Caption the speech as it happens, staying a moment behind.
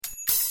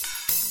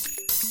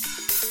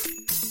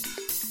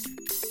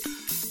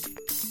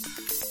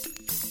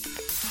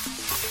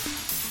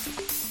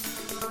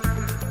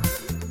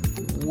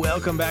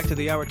Welcome back to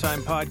the Hour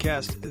Time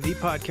Podcast, the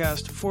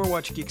podcast for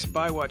Watch Geeks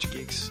by Watch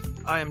Geeks.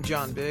 I am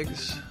John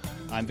Biggs.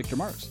 I'm Victor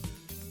Mars.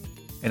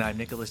 And I'm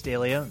Nicholas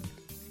DeLeon.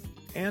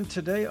 And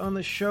today on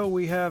the show,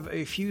 we have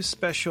a few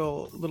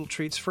special little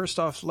treats. First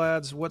off,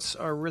 lads, what's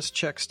our wrist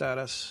check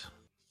status?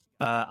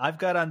 I've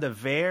got on the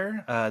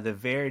VAIR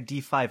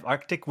D5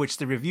 Arctic, which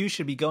the review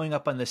should be going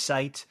up on the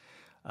site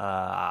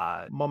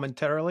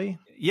Momentarily?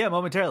 Yeah,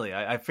 momentarily.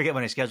 I forget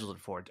when I scheduled it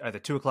for, either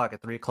 2 o'clock or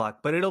 3 o'clock,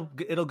 but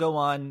it'll go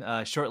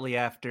on shortly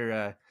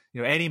after,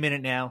 any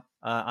minute now.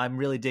 I'm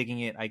really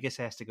digging it. I guess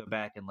it has to go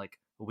back in like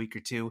a week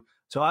or two,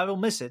 so I will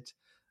miss it.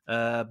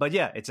 But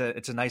yeah, it's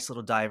a nice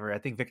little diver. I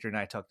think Victor and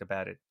I talked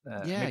about it.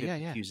 Yeah.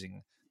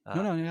 Confusing.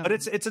 No. But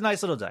it's a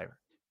nice little diver.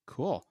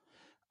 Cool.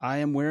 I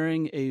am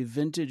wearing a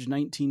vintage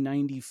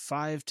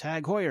 1995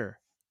 Tag Heuer.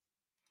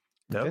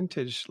 Nope.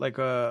 Vintage, like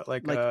El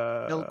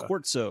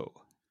Quartzo.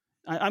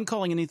 I'm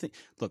calling anything.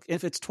 Look,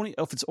 if it's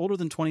older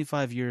than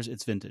 25 years,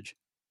 it's vintage.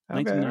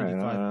 Okay,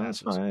 1995. right,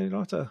 that's fine. You don't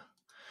have to.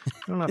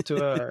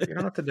 You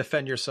don't have to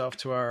defend yourself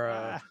to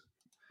our.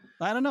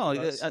 I don't know.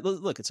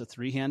 Look, it's a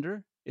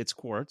three-hander. It's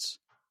quartz,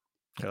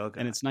 Okay.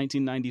 and it's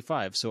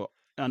 1995. So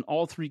on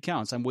all three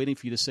counts, I'm waiting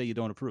for you to say you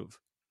don't approve.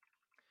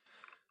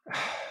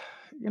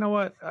 You know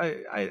what?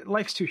 I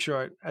life's too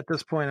short at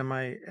this point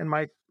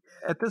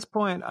at this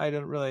point I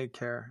don't really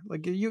care.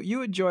 Like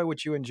you enjoy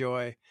what you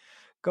enjoy.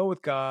 Go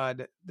with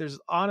God. There's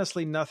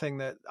honestly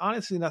nothing.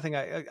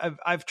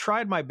 I've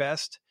tried my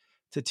best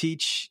to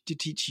teach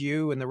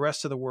you and the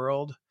rest of the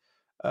world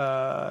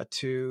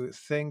to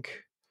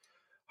think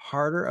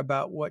harder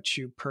about what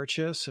you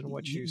purchase and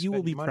what you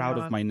will be proud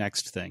on. of my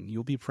next thing.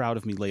 You'll be proud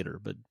of me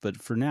later, but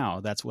for now,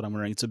 that's what I'm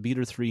wearing. It's a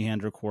beater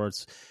three-hander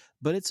quartz,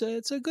 but it's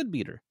a good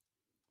beater.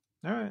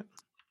 All right.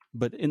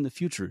 But in the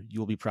future, you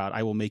will be proud.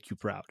 I will make you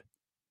proud.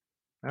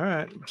 All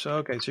right.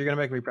 So you're gonna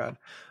make me proud.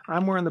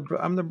 I'm wearing the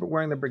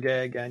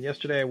Breguet again.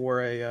 Yesterday I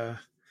wore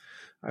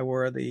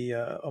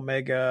the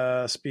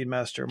Omega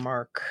Speedmaster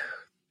Mark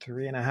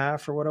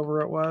 3.5 or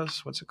whatever it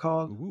was. What's it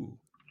called? Ooh.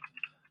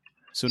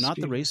 So not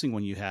the racing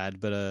one you had,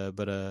 but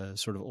a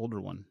sort of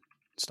older one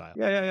style.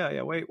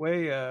 Yeah.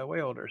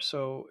 Way older.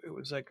 So it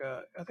was like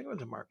I think it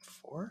was a Mark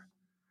IV.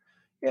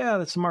 Yeah,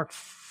 that's a Mark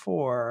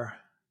IV.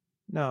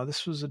 No,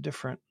 this was a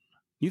different.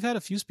 You've had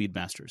a few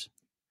Speedmasters.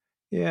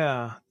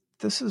 Yeah,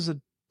 this is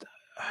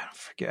I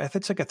forget.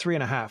 It's like a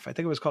 3.5. I think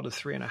it was called a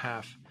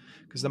 3.5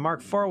 because the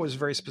Mark IV was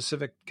very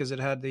specific because it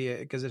has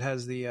it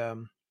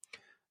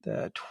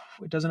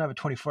doesn't have a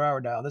 24-hour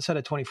dial. This had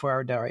a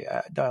 24-hour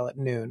dial at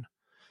noon.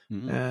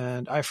 Mm-hmm.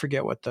 And I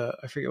forget what the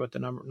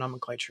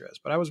nomenclature is,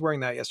 but I was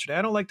wearing that yesterday.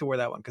 I don't like to wear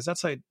that one because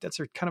that's a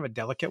kind of a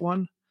delicate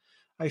one.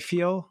 I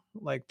feel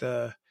like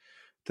the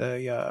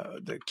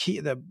key,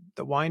 the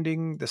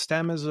winding, the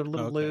stem is a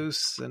little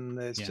loose, and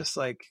it's just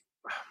like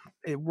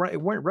it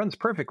runs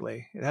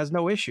perfectly. It has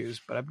no issues,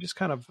 but I'm just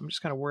kind of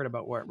worried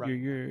about where it runs.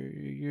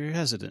 You're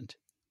hesitant.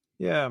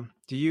 Yeah.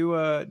 Do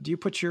you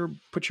put your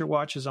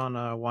watches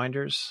on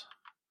winders?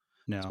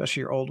 No,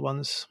 especially your old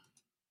ones.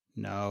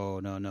 No.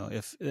 No.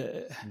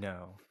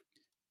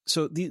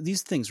 So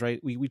these things,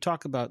 right? We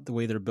talk about the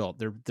way they're built.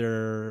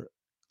 They're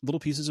little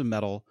pieces of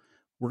metal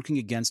working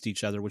against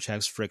each other, which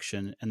has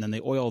friction, and then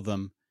they oil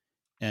them.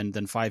 And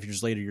then 5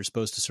 years later, you're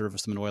supposed to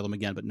service them and oil them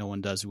again, but no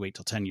one does. You wait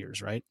till 10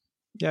 years, right?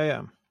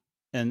 Yeah.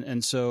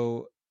 And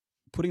so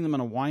putting them on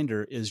a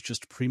winder is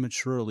just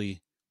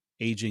prematurely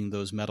aging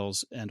those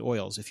metals and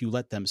oils. If you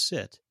let them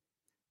sit,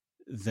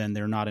 then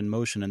they're not in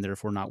motion and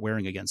therefore not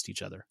wearing against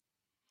each other.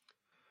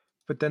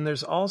 But then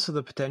there's also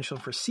the potential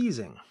for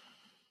seizing.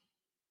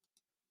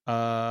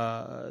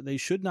 They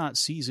should not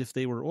seize if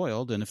they were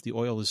oiled, and if the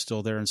oil is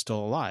still there and still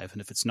alive.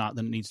 And if it's not,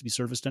 then it needs to be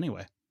serviced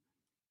anyway.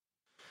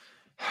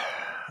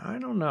 I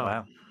don't know.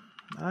 Wow.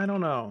 I don't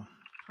know.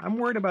 I'm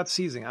worried about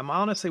seizing. I'm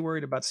honestly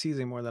worried about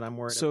seizing more than I'm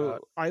worried about. So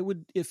I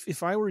would,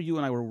 if I were you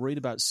and I were worried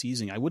about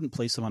seizing, I wouldn't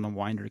place them on a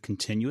winder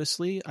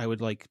continuously. I would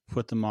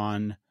put them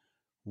on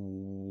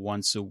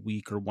once a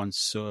week or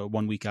once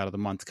 1 week out of the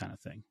month kind of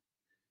thing.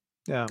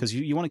 Yeah. Because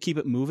you want to keep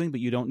it moving, but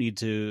you don't need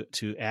to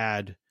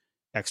add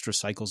extra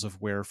cycles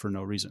of wear for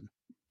no reason.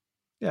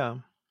 Yeah.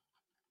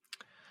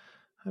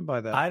 I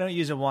buy that. I don't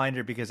use a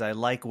winder because I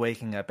like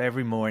waking up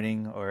every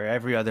morning or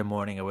every other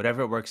morning or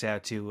whatever it works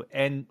out to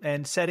and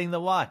setting the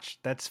watch.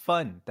 That's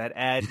fun. That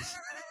adds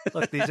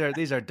look,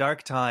 these are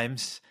dark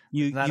times.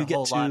 You Not a get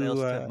whole to, lot else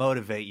to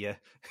motivate you.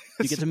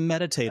 You get to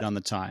meditate on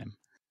the time.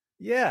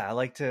 Yeah, I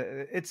like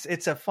to.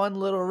 It's a fun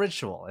little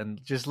ritual, and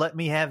just let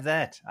me have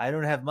that. I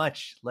don't have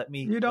much. Let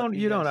me. You don't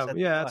have.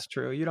 Yeah, that's watch.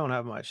 true. You don't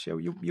have much.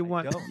 You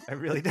want. I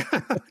really don't.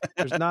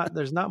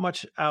 There's not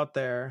much out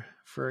there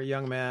for a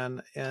young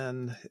man,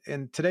 and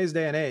in today's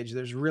day and age,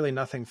 there's really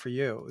nothing for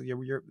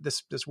you.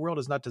 This world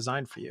is not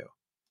designed for you.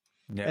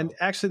 No. And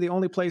actually, the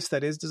only place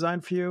that is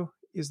designed for you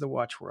is the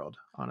watch world.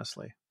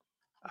 Honestly,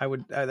 I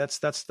would.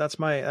 That's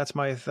my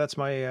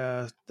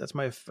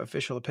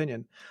official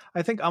opinion.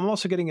 I think I'm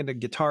also getting into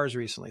guitars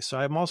recently, so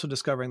I'm also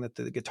discovering that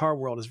the guitar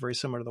world is very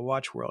similar to the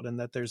watch world, and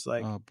that there's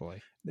oh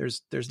boy,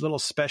 there's little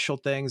special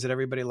things that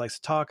everybody likes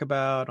to talk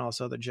about, and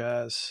also the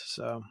jazz.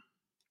 So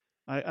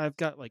I've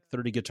got like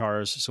 30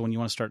 guitars. So when you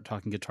want to start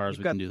talking guitars,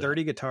 we can do that.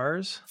 30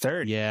 guitars?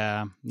 30.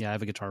 Yeah. I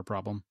have a guitar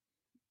problem.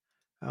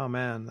 Oh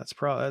man, that's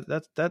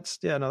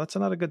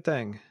not a good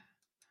thing.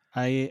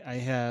 I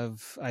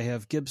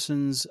have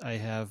Gibsons, I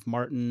have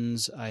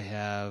Martins, I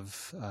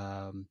have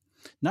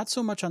not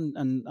so much on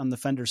the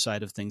Fender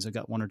side of things. I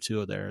got one or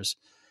two of theirs.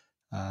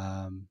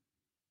 I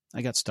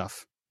got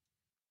stuff.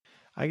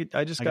 I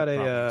just got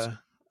an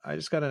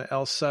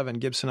L7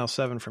 Gibson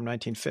L7 from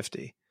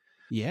 1950.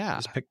 Yeah, I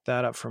just picked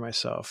that up for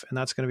myself, and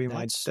that's going to be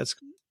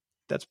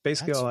that's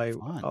basically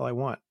all I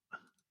want.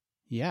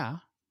 Yeah.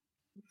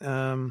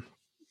 And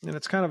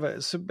it's kind of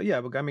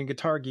I mean,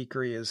 Guitar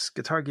Geekery is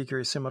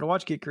similar to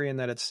Watch Geekery in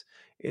that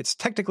it's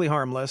technically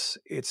harmless.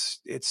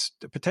 It's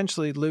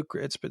potentially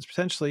it's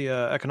potentially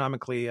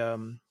economically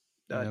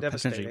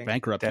devastating,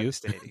 bankrupt you.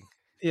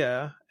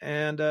 Yeah,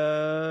 and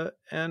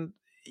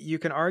you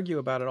can argue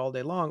about it all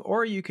day long,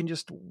 or you can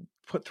just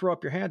throw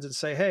up your hands and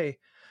say, hey,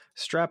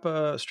 strap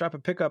a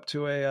pickup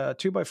to a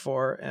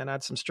 2x4 and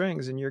add some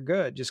strings, and you're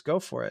good. Just go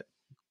for it,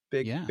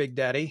 big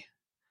daddy,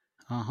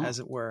 as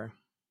it were.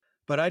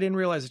 But I didn't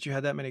realize that you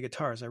had that many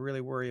guitars. I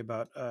really worry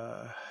about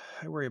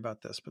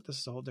this, but this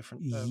is a whole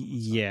different. No,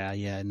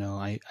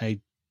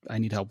 I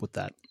need help with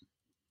that.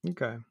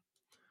 Okay.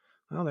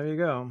 Well, there you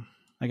go.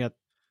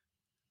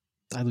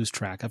 I lose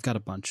track. I've got a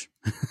bunch.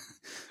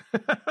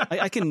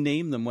 I can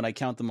name them when I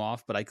count them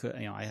off, but I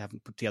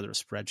haven't put together a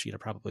spreadsheet. I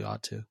probably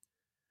ought to.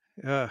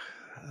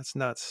 That's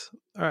nuts.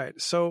 All right.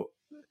 So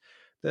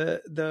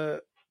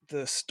the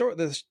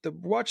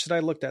watch that I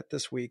looked at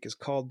this week is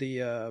called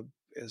the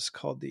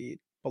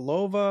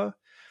Bulova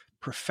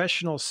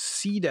Professional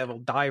Sea Devil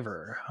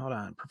Diver. Hold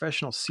on.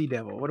 Professional Sea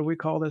Devil. What do we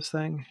call this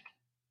thing?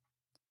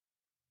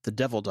 The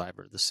Devil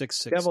Diver, the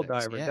 666. Devil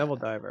Diver, yeah. Devil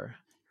Diver.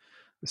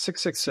 The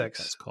 666.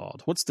 That's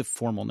called. What's the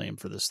formal name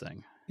for this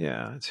thing?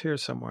 Yeah, it's here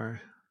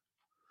somewhere.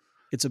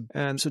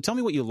 So tell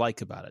me what you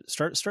like about it.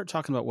 Start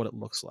talking about what it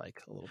looks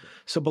like a little bit.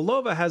 So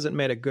Bulova hasn't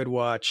made a good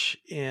watch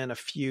in a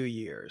few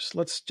years.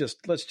 Let's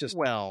just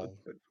Well,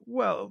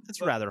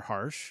 that's rather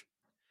harsh.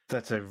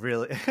 That's a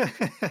really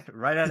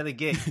right out of the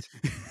gate.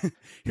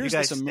 Here's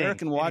this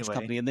American watch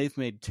company, and they've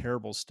made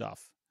terrible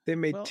stuff. They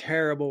made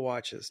terrible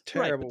watches.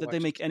 Terrible. Right, but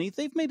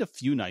they've made a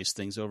few nice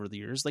things over the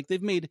years. Like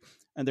and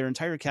their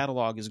entire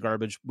catalog is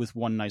garbage with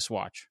one nice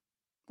watch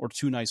or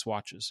two nice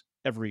watches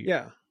every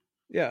year.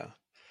 Yeah.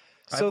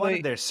 So I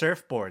wanted their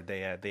surfboard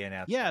they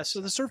announced. Yeah,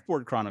 so the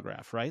surfboard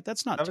chronograph, right?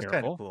 That's not terrible.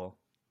 Kind of cool.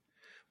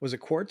 Was it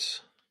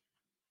quartz?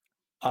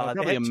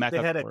 Probably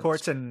they had a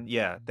quartz and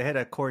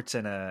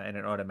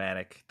an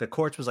automatic. The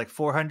quartz was like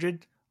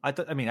 400. I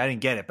didn't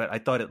get it, but I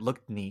thought it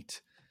looked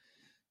neat.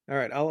 All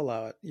right, I'll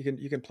allow it.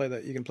 You can play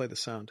the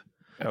sound.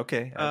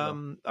 Okay.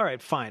 All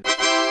right, fine.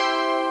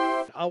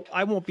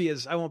 I won't be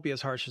as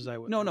harsh as I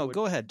would. No,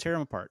 go ahead. Tear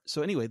them apart.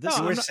 So anyway,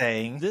 I'm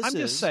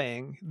just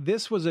saying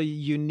this was a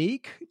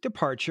unique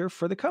departure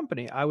for the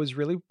company. I was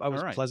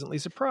pleasantly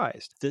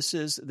surprised.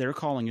 They're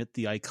calling it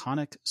the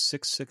iconic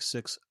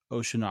 666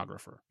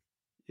 Oceanographer.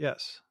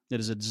 Yes. It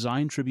is a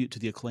design tribute to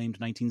the acclaimed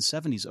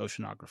 1970s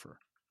oceanographer.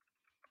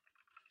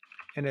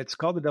 And it's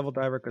called the Devil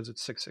Diver because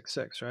it's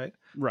 666, right?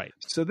 Right.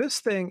 So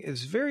this thing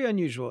is very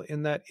unusual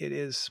in that it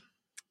is,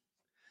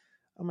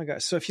 oh my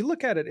gosh. So if you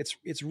look at it,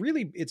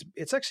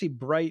 it's actually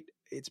bright.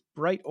 It's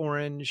bright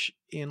orange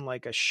in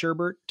like a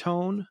sherbet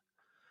tone.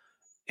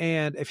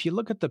 And if you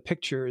look at the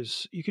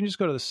pictures, you can just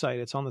go to the site.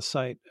 It's on the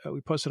site. We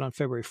posted on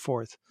February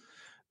 4th.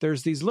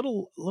 There's these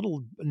little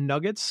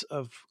nuggets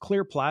of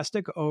clear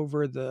plastic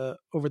over the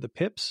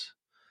pips,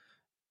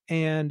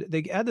 and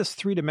they add this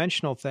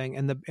 3-dimensional thing,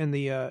 and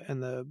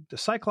the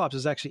Cyclops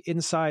is actually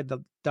inside the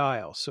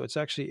dial, so it's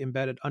actually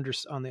embedded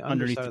on the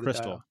underneath the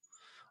crystal.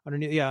 Not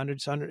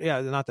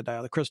the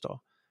dial, the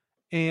crystal.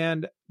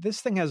 And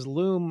this thing has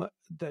lume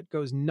that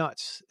goes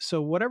nuts.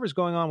 So whatever's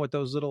going on with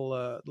those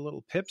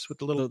little pips with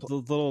the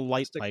little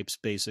light pipes,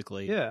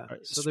 basically,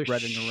 so they're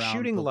spreading around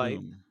shooting the light.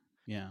 lume.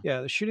 Yeah,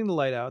 they're shooting the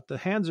light out. The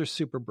hands are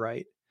super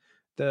bright.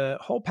 The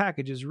whole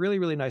package is really,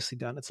 really nicely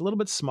done. It's a little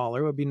bit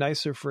smaller. It would be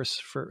nicer for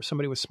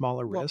somebody with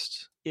smaller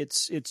wrists.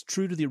 It's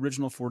true to the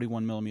original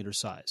 41 millimeter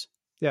size.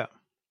 Yeah,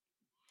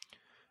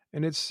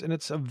 and it's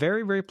a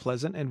very, very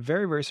pleasant and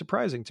very, very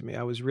surprising to me.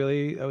 I was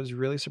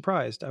really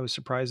surprised. I was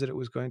surprised that I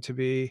was going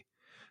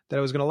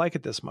to like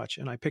it this much,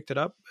 and I picked it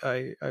up.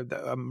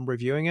 I'm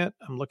reviewing it.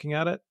 I'm looking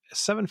at it.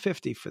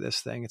 $750 for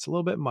this thing. It's a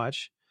little bit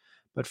much.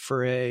 But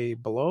for a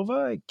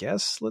Bulova, I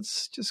guess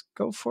let's just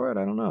go for it.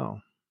 I don't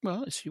know.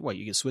 Well,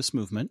 you get Swiss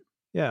movement.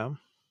 Yeah.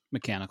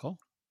 Mechanical.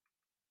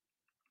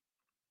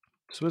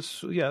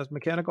 Swiss,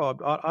 mechanical,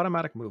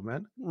 automatic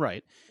movement.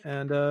 Right.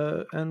 And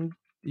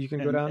you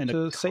can go down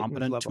to Satan's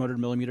level.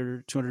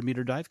 200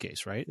 meter dive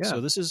case, right? Yeah.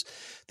 So this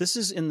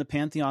is in the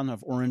pantheon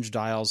of orange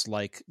dials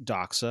like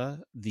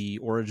Doxa, the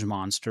Orange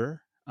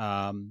Monster,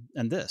 and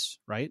this,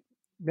 right?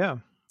 Yeah.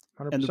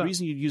 100%. And the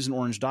reason you use an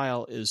orange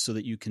dial is so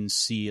that you can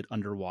see it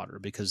underwater,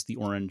 because the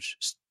orange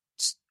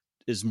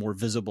is more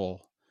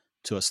visible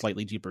to a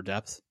slightly deeper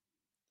depth,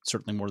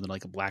 certainly more than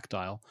like a black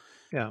dial.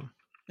 Yeah.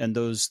 And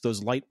those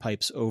light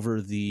pipes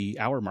over the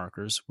hour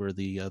markers where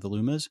the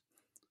loom is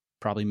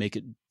probably make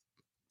it,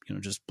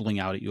 just bling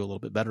out at you a little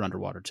bit better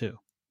underwater too.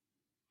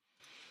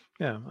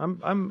 Yeah,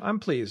 I'm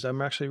pleased.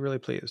 I'm actually really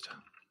pleased.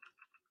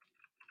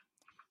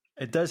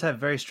 It does have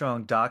very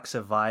strong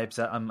Doxa vibes.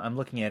 I'm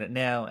looking at it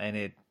now, and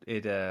it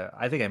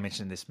I think I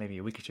mentioned this maybe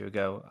a week or two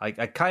ago. I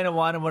kind of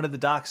wanted one of the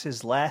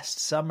Doxas last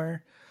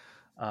summer.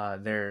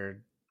 They're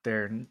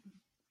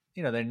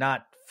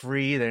not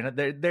free.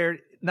 They're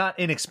not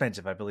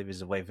inexpensive, I believe is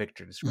the way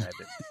Victor described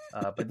it.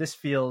 But this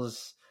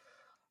feels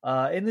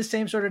in the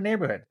same sort of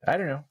neighborhood. I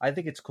don't know. I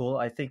think it's cool.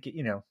 I think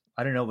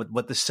I don't know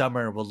what the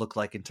summer will look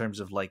like in terms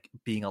of like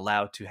being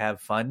allowed to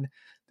have fun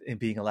and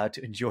being allowed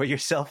to enjoy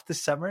yourself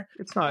this summer.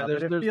 It's not.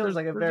 There's no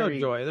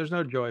joy. There's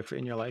no joy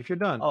in your life. You're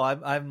done. Oh,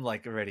 I'm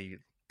like already.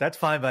 That's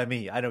fine by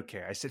me. I don't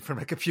care. I sit from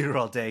my computer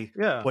all day.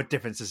 Yeah. What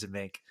difference does it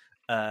make?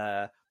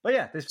 But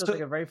yeah, this feels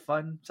like a very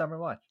fun summer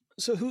watch.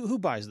 So who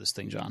buys this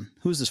thing, John?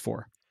 Who's this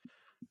for?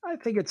 I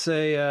think it's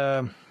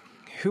a.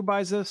 Who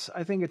buys this?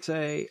 I think it's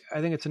a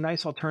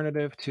nice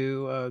alternative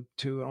to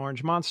an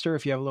Orange Monster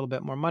if you have a little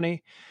bit more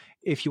money.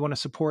 If you want to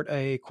support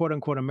a quote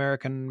unquote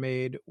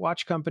American-made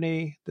watch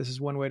company, this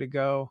is one way to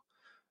go.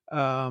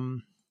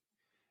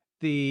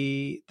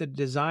 The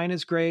design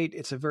is great.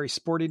 It's a very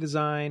sporty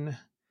design,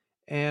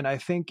 and I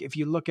think if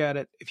you look at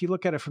it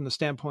from the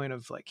standpoint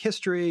of like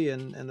history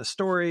and the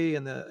story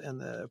and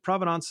the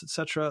provenance,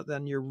 etc.,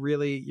 then you're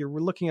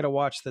looking at a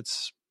watch that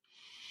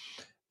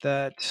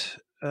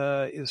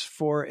is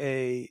for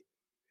a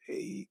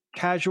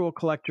casual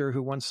collector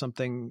who wants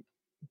something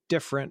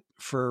different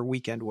for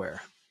weekend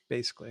wear,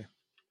 basically.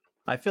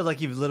 I feel like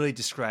you've literally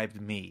described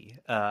me.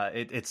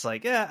 It's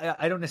like, yeah,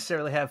 I don't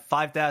necessarily have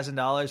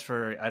 $5,000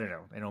 for, I don't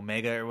know, an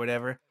Omega or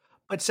whatever,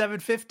 but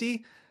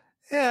 $750,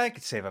 yeah, I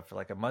could save up for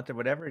like a month or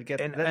whatever.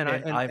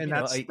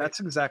 That's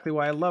exactly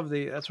why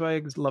that's why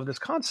I love this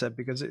concept,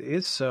 because it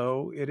is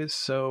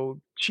so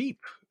cheap.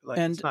 Like,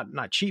 and it's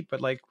not cheap,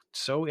 but like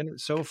so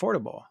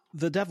affordable.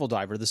 The Devil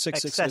Diver, the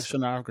 666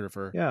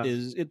 sonographer,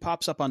 it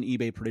pops up on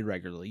eBay pretty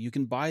regularly. You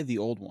can buy the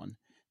old one,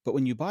 but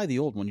when you buy the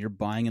old one, you're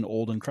buying an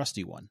old and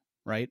crusty one,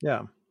 right?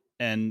 Yeah.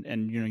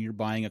 And you're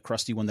buying a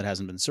crusty one that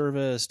hasn't been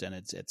serviced, and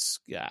it's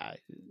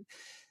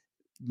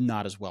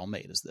not as well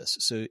made as this.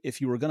 So if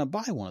you were going to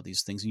buy one of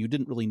these things and you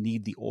didn't really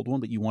need the old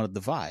one, but you wanted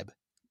the vibe,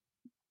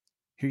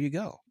 here you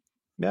go.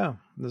 Yeah,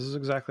 this is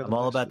exactly. I'm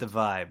all about the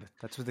vibe.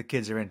 That's what the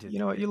kids are into. You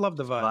know what? You love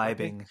the vibe.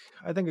 Vibing.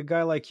 I think a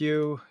guy like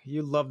you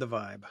love the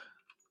vibe.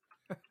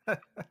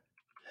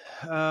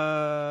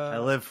 I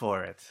live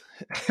for it.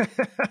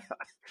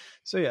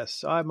 So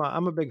yes, I'm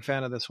a big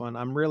fan of this one.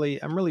 I'm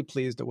really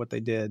pleased at what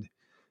they did.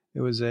 It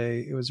was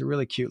a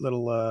really cute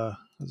little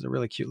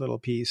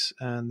piece,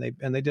 and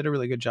they did a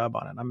really good job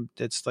on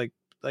it. It's like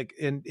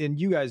and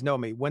you guys know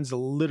me. When's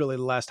literally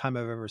the last time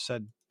I've ever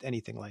said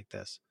anything like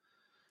this?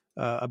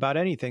 About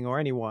anything or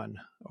anyone,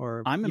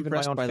 or I'm even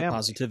impressed my own by family. The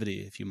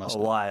positivity. If you must, a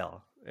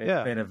while.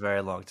 It's been a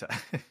very long time.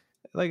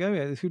 Like, I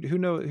mean,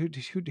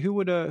 who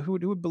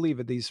would believe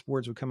that these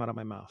words would come out of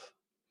my mouth?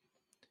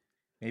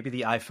 Maybe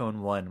the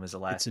iPhone 1 was the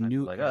last. It's a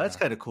new. Like, oh, that's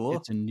kind of cool.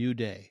 It's a new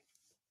day.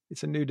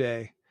 It's a new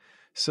day.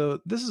 So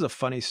this is a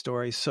funny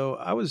story. So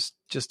I was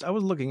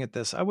looking at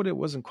this.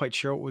 Wasn't quite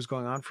sure what was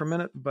going on for a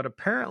minute, but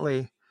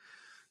apparently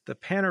the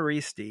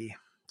Panaristi.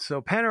 So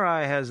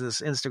Panerai has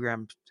this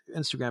Instagram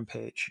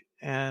page,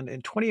 and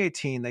in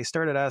 2018 they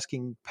started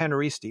asking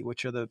Panaristi,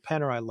 which are the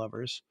Panerai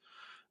lovers,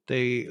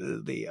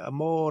 the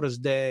Amores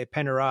de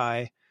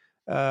Panerai.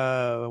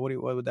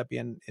 What would that be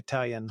in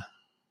Italian?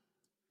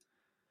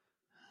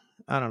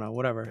 I don't know.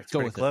 Whatever. It's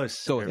pretty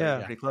close.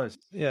 Pretty close.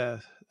 Yeah.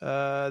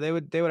 They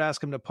would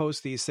ask him to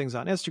post these things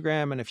on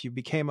Instagram, and if you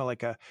became a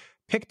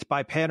picked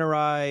by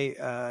Panerai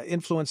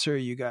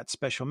influencer, you got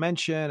special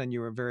mention, and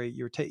you were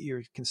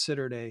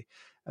considered a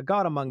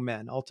god among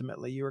men.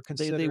 Ultimately, you were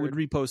considered. They would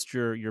repost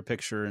your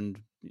picture and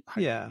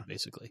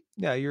basically.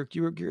 Yeah, you're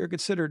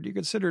considered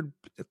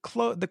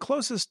the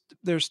closest.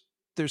 There's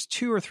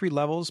 2 or 3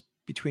 levels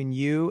between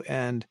you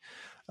and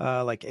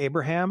like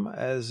Abraham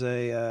as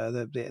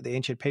the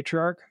ancient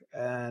patriarch,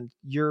 and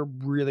you're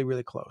really,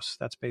 really close.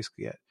 That's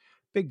basically it.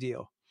 Big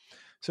deal.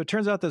 So it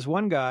turns out this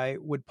one guy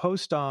would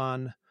post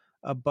on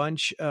a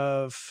bunch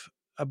of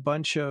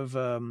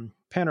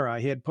Panerai.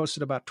 He had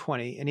posted about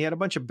 20, and he had a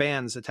bunch of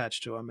bands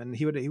attached to him, and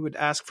he would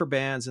ask for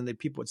bands, and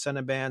people would send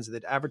him bands, and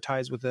they'd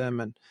advertise with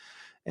him,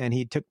 and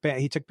he took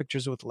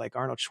pictures with like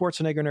Arnold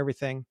Schwarzenegger and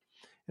everything.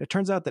 And it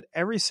turns out that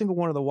every single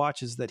one of the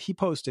watches that he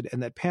posted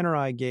and that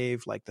Panerai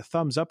gave like the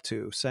thumbs up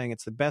to, saying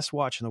it's the best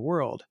watch in the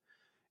world,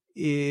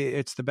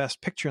 it's the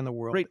best picture in the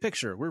world. Great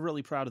picture. We're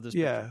really proud of this.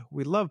 Yeah, picture.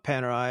 We love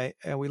Panerai,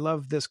 and we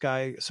love this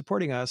guy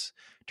supporting us.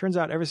 Turns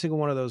out every single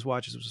one of those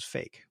watches was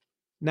fake.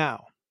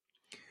 Now,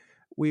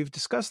 we've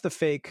discussed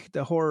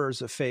the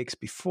horrors of fakes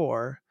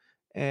before,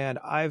 and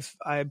I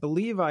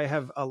believe I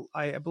have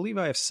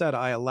said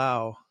I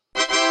allow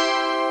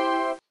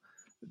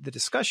the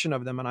discussion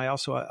of them, and I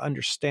also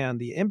understand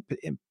the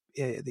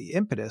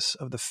impetus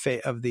of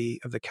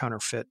the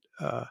counterfeit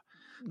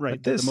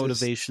right, the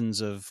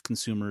motivations of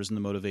consumers and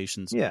the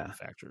motivations of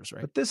manufacturers,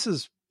 right? But this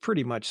is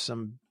pretty much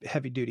some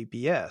heavy duty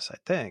BS, I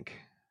think.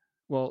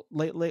 Well,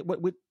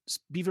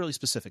 be really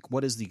specific.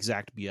 What is the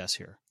exact BS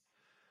here?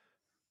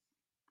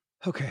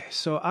 Okay,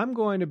 so I'm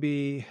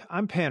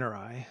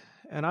Panerai,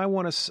 and I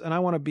want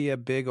to be a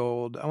big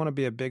old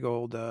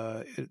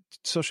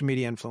social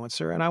media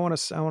influencer, and I want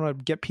to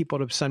get people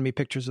to send me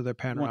pictures of their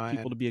Panerai. You want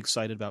people to be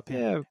excited about Panerai.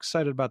 Yeah,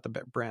 excited about the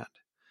brand.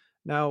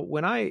 Now,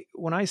 when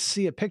I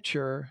see a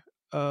picture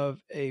of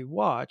a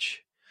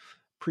watch,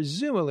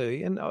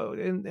 presumably,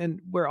 and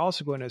we're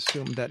also going to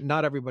assume that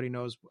not everybody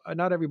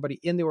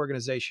in the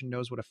organization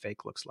knows what a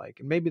fake looks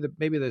like, and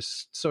maybe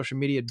this social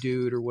media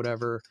dude or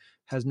whatever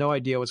has no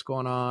idea what's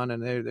going on,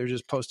 and they're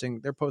just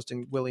posting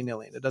willy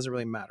nilly. It doesn't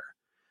really matter.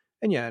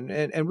 And yeah,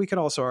 and we can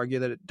also argue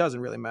that it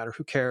doesn't really matter.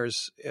 Who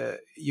cares?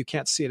 You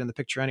can't see it in the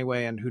picture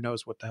anyway, and who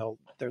knows what the hell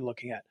they're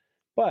looking at.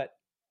 But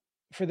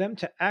for them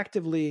to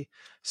actively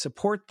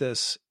support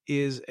this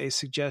is a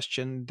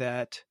suggestion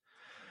that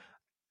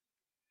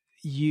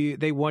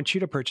they want you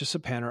to purchase a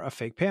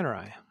fake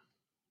Panerai,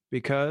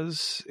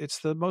 because it's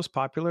the most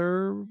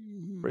popular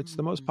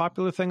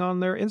thing on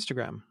their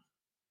Instagram.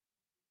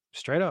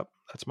 Straight up.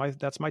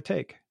 That's my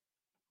take.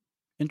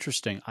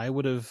 Interesting. I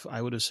would have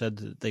said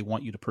that they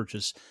want you to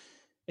purchase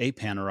a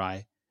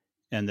Panerai,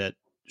 and that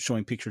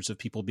showing pictures of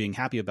people being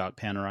happy about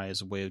Panerai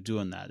is a way of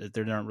doing that.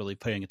 They're not really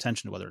paying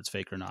attention to whether it's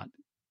fake or not.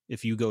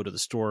 If you go to the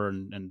store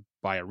and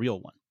buy a real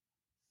one.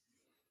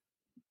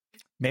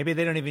 Maybe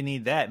they don't even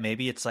need that.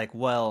 Maybe it's like,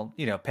 well,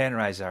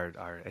 Panerais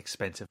are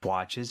expensive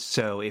watches.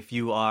 So if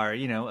you are,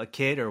 a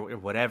kid or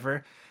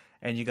whatever,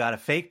 and you got a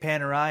fake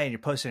Panerai and you're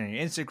posting it on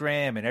your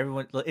Instagram, and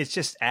everyone, it's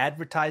just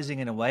advertising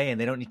in a way,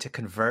 and they don't need to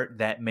convert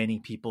that many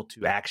people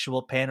to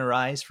actual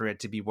Panerais for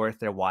it to be worth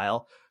their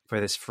while for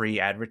this free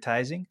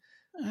advertising.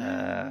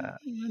 I'm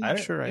not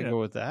sure I go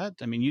with that.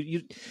 I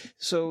mean,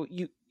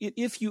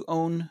 if you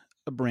own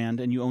a brand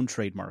and you own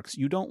trademarks,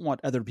 you don't want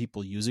other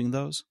people using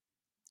those,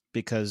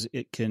 because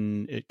it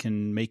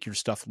can make your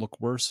stuff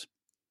look worse,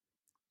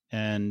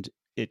 and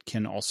it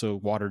can also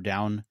water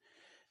down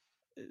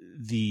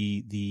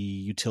the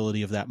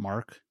utility of that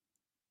mark.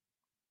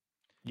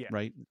 Yeah.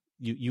 Right.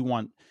 You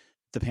want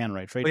the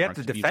Panerai trademark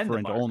to be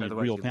referring to only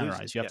real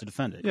Panerais. You have to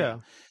defend it. Yeah.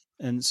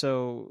 And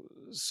so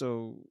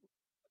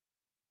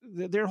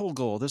their whole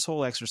goal, this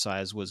whole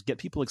exercise, was get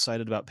people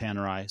excited about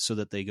Panerai so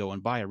that they go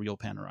and buy a real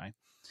Panerai.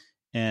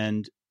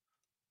 And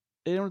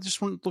they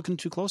just weren't looking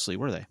too closely,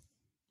 were they?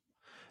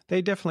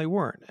 They definitely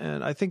weren't.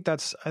 And I think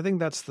that's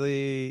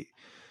the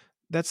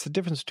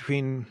difference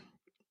between.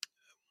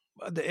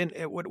 And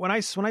when I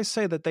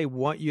say that they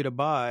want you to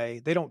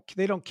buy, they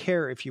don't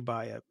care if you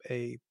buy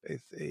a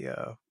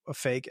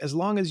fake, as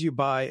long as you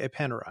buy a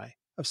Panerai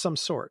of some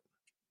sort,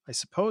 I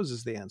suppose,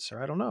 is the answer.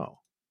 I don't know.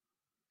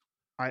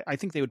 I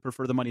think they would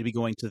prefer the money to be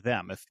going to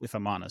them, if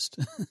I'm honest.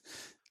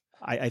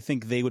 I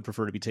think they would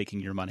prefer to be taking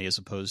your money as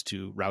opposed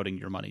to routing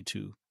your money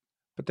to.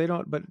 But they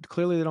don't. But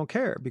clearly they don't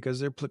care, because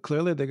they're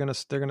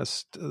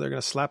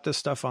gonna slap this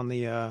stuff on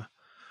the.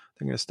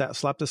 They're going to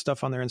slap this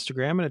stuff on their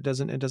Instagram, and it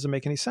doesn't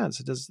make any sense.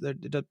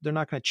 They're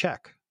not going to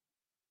check.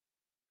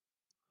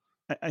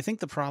 I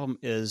think the problem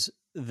is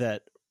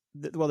that,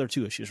 well, there are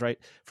two issues, right?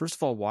 First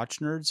of all,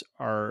 watch nerds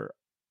are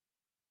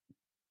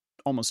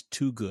almost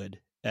too good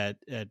at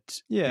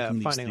finding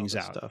these things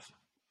out, stuff.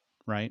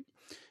 Right?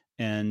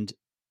 And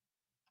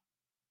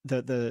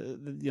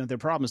their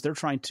problem is they're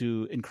trying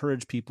to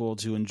encourage people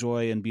to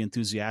enjoy and be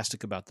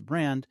enthusiastic about the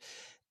brand,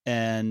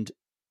 and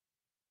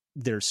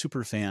their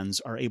super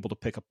fans are able to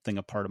pick a thing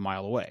apart a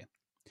mile away.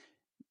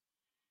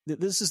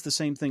 This is the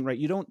same thing, right?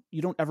 You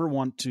don't ever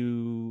want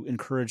to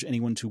encourage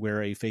anyone to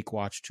wear a fake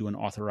watch to an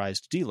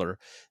authorized dealer,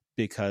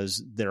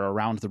 because they're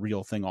around the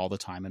real thing all the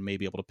time and may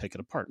be able to pick it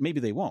apart. Maybe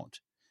they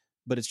won't,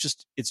 but it's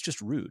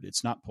just rude.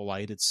 It's not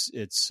polite.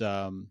 It's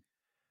a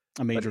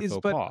major faux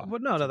pas.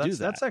 But no,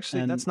 that's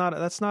actually not.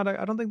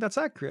 I don't think that's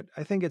accurate.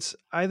 I think it's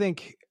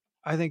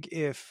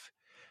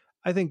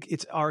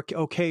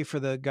okay for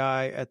the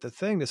guy at the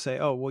thing to say,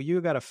 "Oh, well,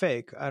 you got a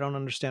fake. I don't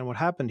understand what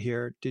happened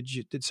here.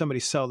 Did somebody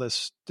sell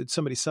this? Did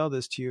somebody sell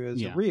this to you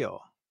as a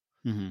real?"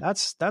 Mm-hmm.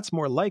 That's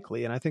more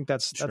likely, and I think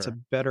that's a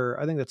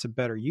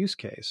better use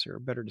case, or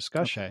a better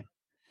discussion.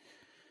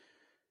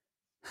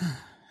 Okay.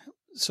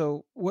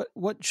 So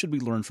what should we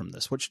learn from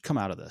this? What should come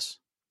out of this?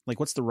 Like,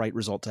 what's the right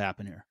result to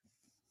happen here?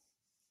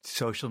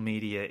 Social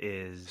media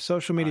is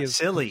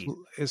silly.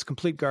 Is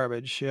complete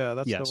garbage. Yeah,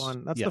 that's the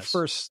one. That's the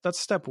first. That's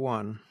step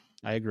one.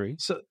 I agree.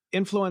 So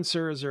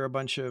influencers are a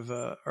bunch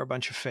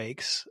of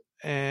fakes,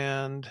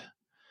 and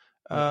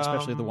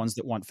especially the ones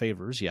that want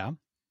favors. Yeah.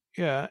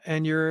 Yeah.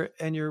 And you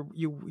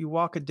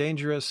walk a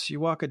dangerous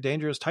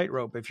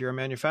tightrope if you're a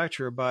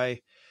manufacturer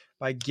by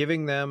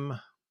giving them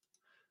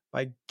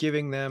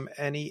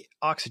any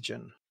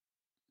oxygen.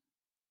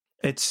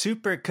 It's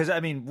super, because I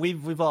mean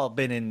we've all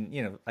been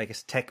in I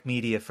guess tech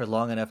media for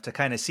long enough to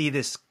kind of see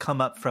this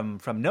come up from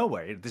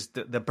nowhere.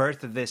 The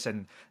birth of this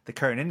and the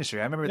current industry.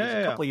 I remember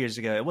a couple of years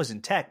ago. It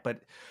wasn't tech,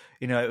 but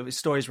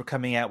stories were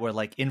coming out where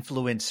like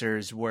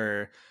influencers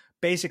were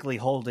basically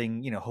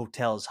holding,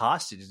 hotels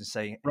hostage and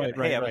saying,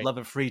 hey, I would love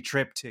a free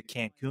trip to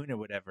Cancun or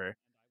whatever.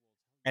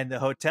 And the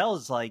hotel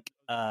is like,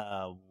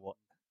 what?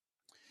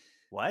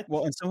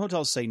 Well, and some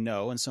hotels say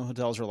no, and some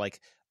hotels are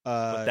like,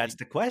 but that's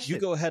the question.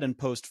 You go ahead and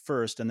post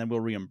first, and then we'll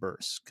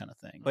reimburse, kind of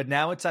thing. But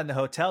now it's on the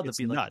hotel to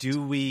be like,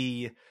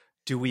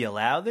 do we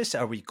allow this?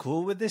 Are we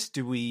cool with this?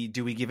 Do we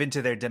give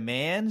into their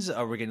demands?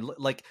 Are we going to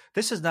like?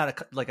 This is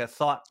not a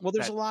thought. Well,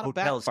 there's a lot of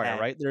backfire,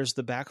 right? There's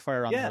the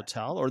backfire on the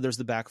hotel, or there's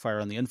the backfire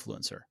on the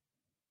influencer.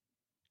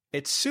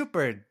 It's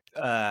super.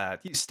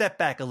 You step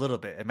back a little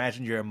bit.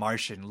 Imagine you're a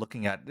Martian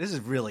looking at this. Is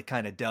really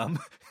kind of dumb.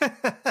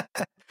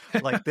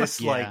 Like this,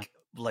 like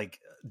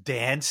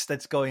dance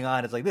that's going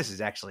on. It's like, this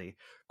is actually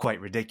quite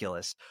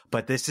ridiculous.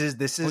 But this is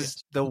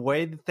the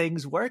way that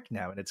things work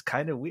now, and it's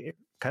kind of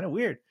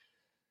weird.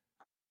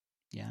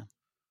 Yeah.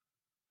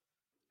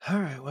 All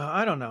right. Well,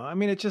 I don't know. I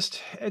mean, I think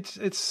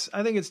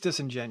it's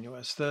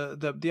disingenuous.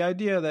 The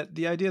idea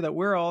that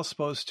we're all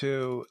supposed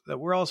to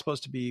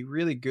be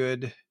really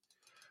good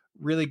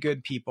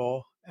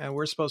people, and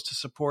we're supposed to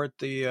support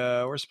the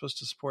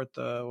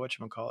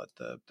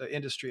whatchamacallit, the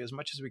industry as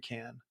much as we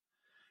can.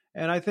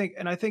 And I think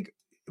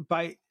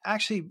by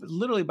actually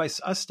literally by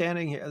us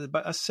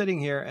sitting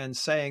here and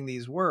saying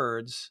these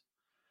words,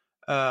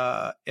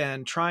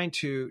 and trying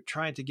to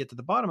get to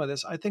the bottom of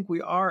this, I think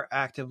we are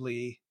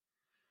actively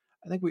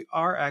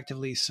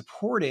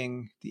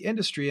supporting the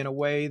industry in a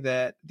way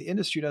that the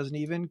industry doesn't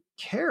even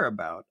care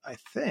about. I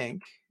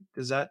think.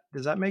 Does that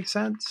make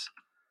sense?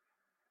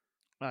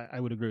 I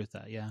would agree with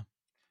that. Yeah.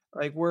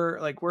 We're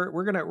gonna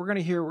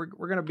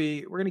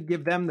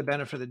give them the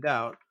benefit of the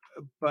doubt,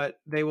 but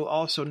they will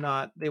also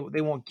not. They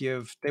won't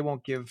give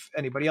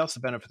anybody else the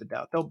benefit of the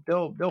doubt. They'll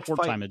four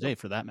fight time a day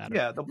for that matter.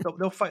 Yeah,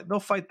 they'll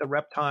fight the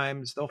rep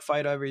times. They'll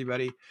fight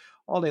everybody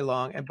all day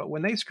long. But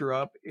when they screw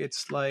up,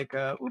 it's like,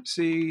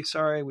 oopsie,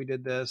 sorry, we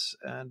did this,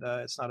 and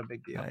it's not a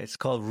big deal. It's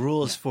called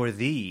rules for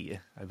thee,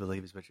 I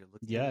believe, is what you're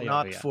looking.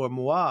 Not for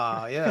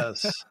moi.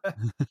 Yes.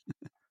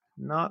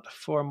 Not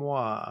for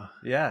moi.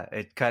 Yeah,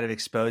 it kind of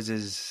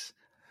exposes,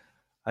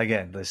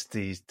 again,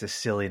 the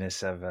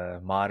silliness of the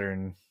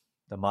modern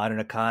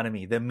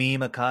economy, the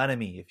meme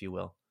economy, if you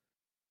will.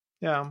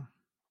 Yeah,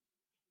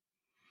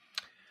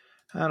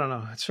 I don't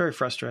know. It's very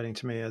frustrating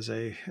to me as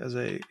a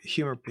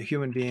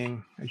human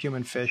being, a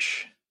human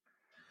fish,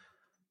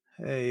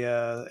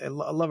 a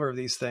lover of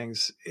these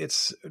things.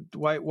 It's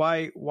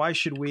why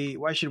should we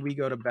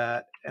go to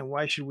bat, and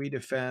why should we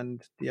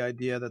defend the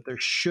idea that there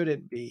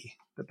shouldn't be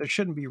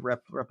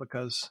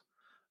replicas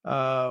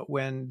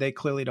when they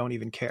clearly don't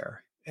even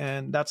care?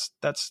 And that's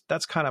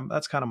kind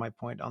of my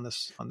point on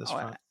this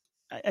front.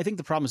 I think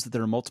the problem is that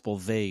there are multiple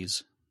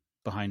theys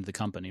behind the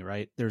company,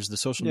 right? There's the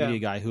social media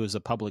guy who is a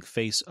public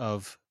face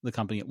of the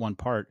company at one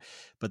part,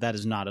 but that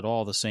is not at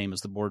all the same as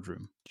the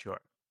boardroom.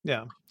 Sure.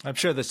 Yeah. I'm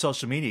sure the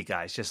social media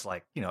guy is just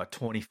like, a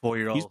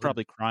 24-year-old. He's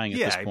probably crying at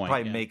this point. He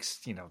probably makes,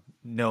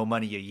 no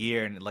money a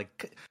year. And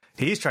like,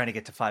 he's trying to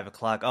get to 5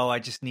 o'clock. Oh, I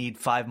just need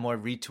 5 more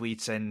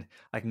retweets and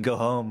I can go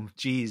home.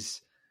 Jeez.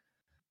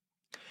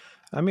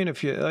 I mean, look,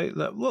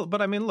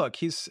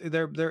 he's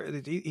there.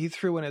 He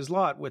threw in his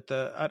lot with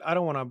the. I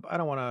don't want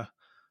to.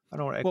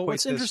 Well,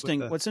 what's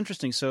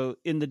interesting? So,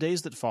 in the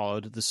days that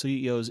followed, the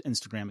CEO's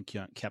Instagram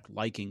account kept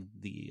liking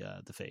the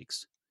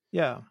fakes.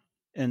 Yeah,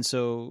 and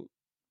so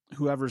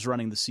whoever's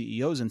running the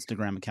CEO's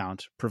Instagram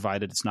account,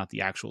 provided it's not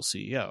the actual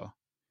CEO,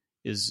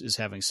 is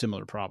having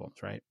similar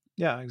problems, right?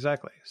 Yeah,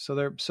 exactly. So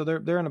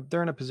they're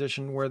in a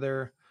position where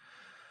they're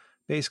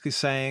basically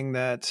saying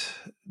that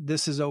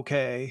this is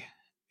okay,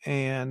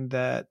 and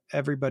that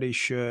everybody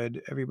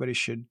should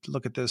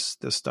look at this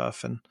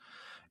stuff, and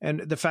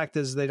the fact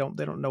is they don't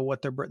know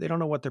what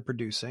they're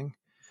producing.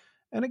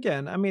 And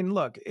again, I mean,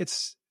 look,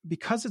 it's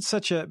because it's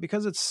such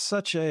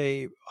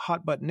a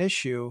hot button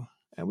issue,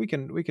 and we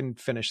can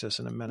finish this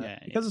in a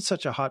minute. Because it's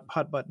such a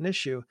hot button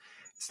issue,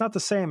 it's not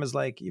the same as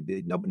like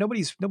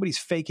nobody's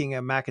faking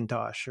a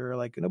Macintosh, or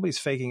like nobody's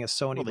faking a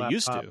Sony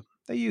laptop.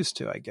 They used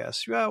to, I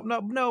guess. Well,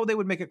 no, they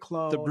would make a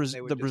clone.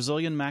 The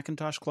Brazilian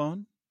Macintosh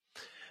clone.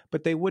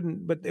 But they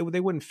wouldn't. But they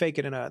wouldn't fake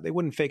it in a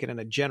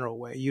general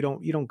way. You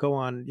don't go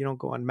on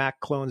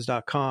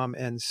MacClones.com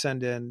and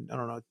send in, I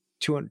don't know,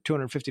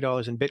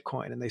 $250 in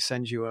Bitcoin, and they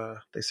send you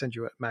a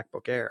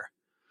MacBook Air,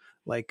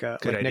 like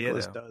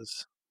Nicholas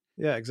does.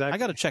 Yeah, exactly. I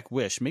got to check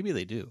Wish. Maybe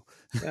they do.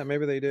 Yeah,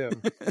 maybe they do.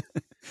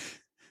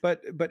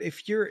 But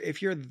if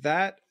you're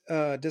that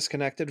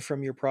disconnected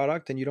from your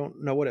product and you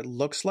don't know what it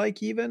looks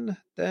like, even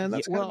then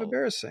that's kind of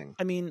embarrassing.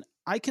 I mean,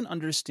 I can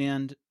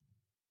understand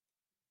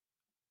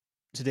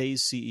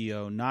today's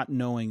CEO not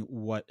knowing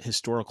what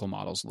historical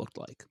models looked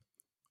like,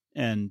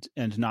 and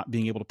not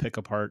being able to pick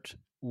apart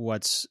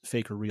what's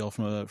fake or real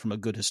from a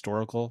good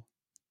historical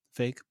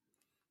fake.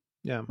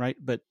 Yeah. Right.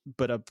 But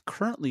a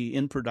currently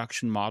in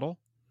production model,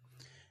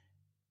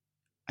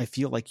 I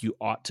feel like you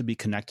ought to be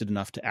connected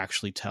enough to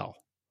actually tell.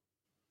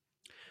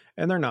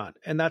 And they're not.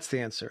 And that's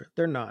the answer.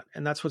 They're not.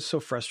 And that's what's so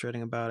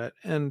frustrating about it.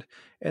 And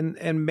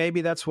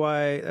maybe that's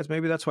why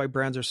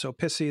brands are so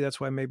pissy. That's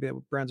why maybe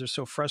brands are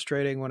so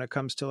frustrating when it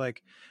comes to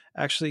like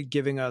actually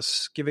giving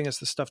us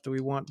the stuff that we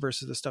want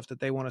versus the stuff that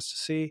they want us to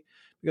see,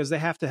 because they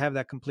have to have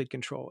that complete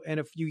control. And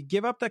if you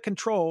give up that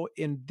control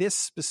in this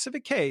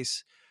specific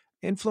case,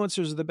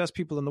 influencers are the best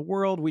people in the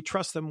world. We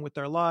trust them with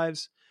our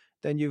lives.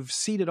 Then you've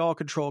ceded all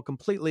control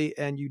completely,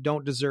 and you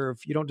don't deserve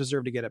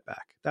to get it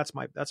back. That's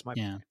my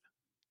point.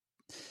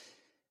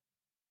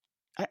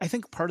 I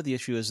think part of the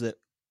issue is that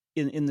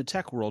in the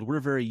tech world, we're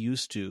very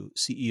used to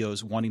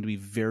CEOs wanting to be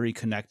very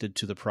connected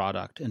to the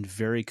product and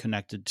very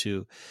connected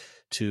to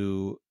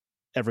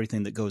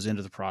everything that goes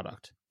into the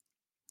product,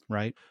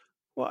 right?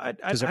 Well,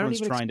 because everyone's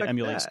trying to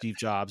emulate Steve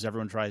Jobs.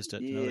 Everyone tries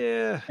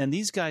to, and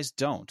these guys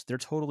don't. They're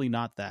totally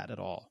not that at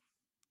all.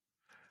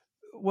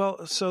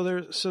 Well,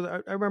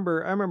 I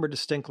remember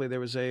distinctly there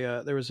was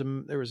a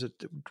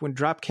when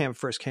Dropcam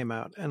first came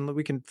out, and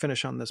we can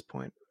finish on this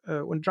point.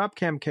 When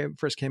Dropcam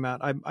first came out,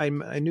 I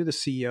knew the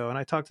CEO, and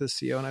I talked to the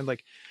CEO, and I'm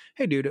like,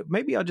 "Hey, dude,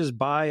 maybe I'll just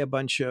buy a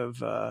bunch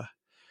of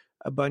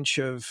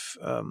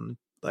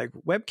like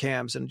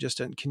webcams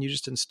and can you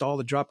just install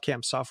the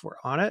Dropcam software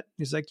on it?"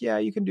 He's like, "Yeah,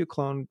 you can do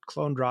clone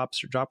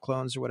drops or drop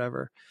clones or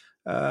whatever."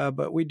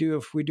 But we do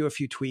a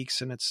few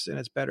tweaks, and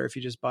it's better if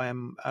you just buy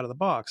them out of the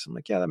box. I'm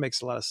like, yeah, that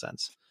makes a lot of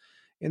sense.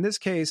 In this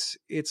case,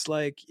 it's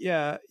like,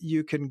 yeah,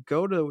 you can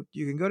go to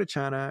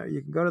China,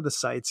 you can go to the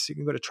sites, you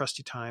can go to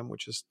Trusty Time,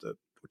 which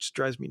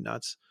drives me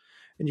nuts,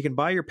 and you can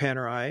buy your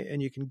Panerai,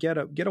 and you can get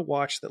a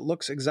watch that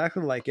looks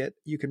exactly like it.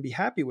 You can be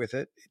happy with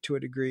it to a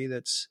degree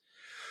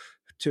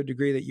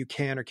that you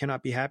can or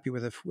cannot be happy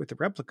with the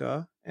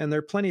replica. And there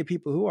are plenty of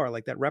people who are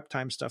like that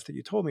Reptime stuff that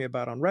you told me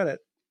about on Reddit.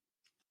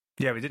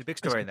 Yeah, we did a big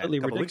story on that a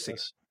couple weeks ago.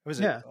 It was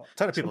a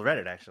ton of people read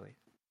it, actually.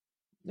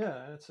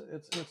 Yeah,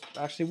 it's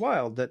actually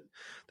wild that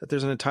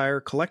there's an entire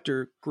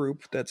collector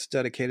group that's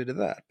dedicated to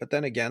that. But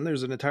then again,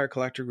 there's an entire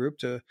collector group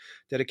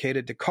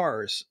dedicated to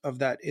cars of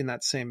that in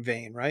that same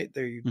vein, right?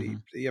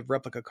 You have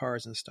replica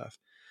cars and stuff.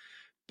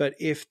 But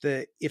if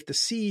the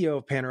CEO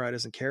of Panerai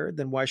doesn't care,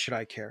 then why should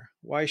I care?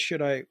 Why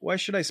should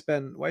I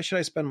spend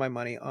my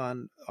money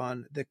on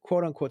the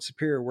quote unquote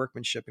superior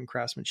workmanship and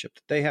craftsmanship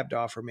that they have to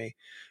offer me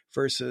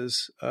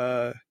versus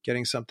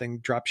getting something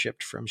drop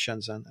shipped from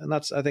Shenzhen? And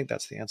I think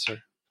that's the answer.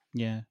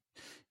 Yeah.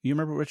 You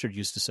remember what Richard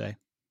used to say?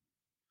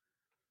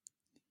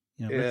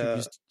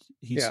 Richard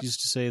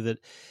used to say that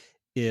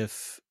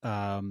if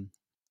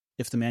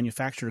the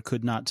manufacturer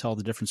could not tell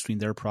the difference between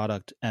their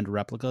product and a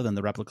replica, then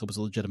the replica was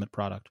a legitimate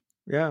product.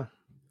 Yeah.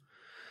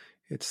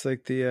 It's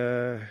like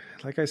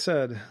like I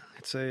said,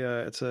 it's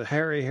a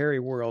hairy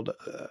world.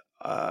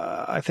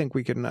 I think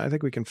we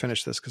can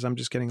finish this because I'm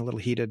just getting a little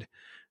heated,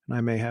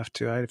 and I have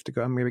to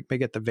go. I may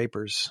get the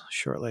vapors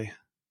shortly.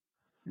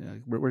 Yeah.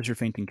 Where's your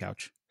fainting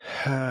couch?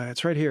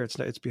 It's right here.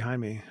 It's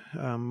behind me.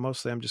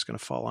 Mostly I'm just going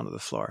to fall onto the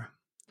floor.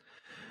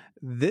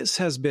 This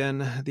has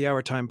been the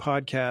Our Time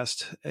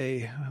podcast,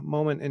 a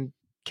moment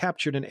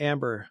captured in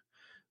amber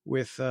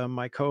with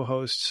my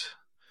co-hosts,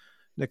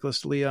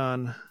 Nicholas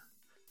Leon,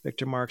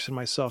 Victor Marks, and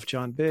myself,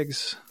 John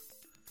Biggs.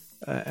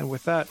 And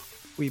with that,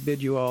 we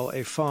bid you all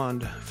a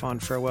fond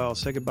farewell.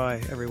 Say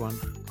goodbye, everyone.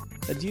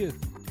 Adieu.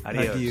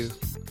 Adios.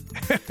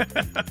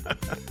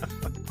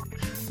 Adieu.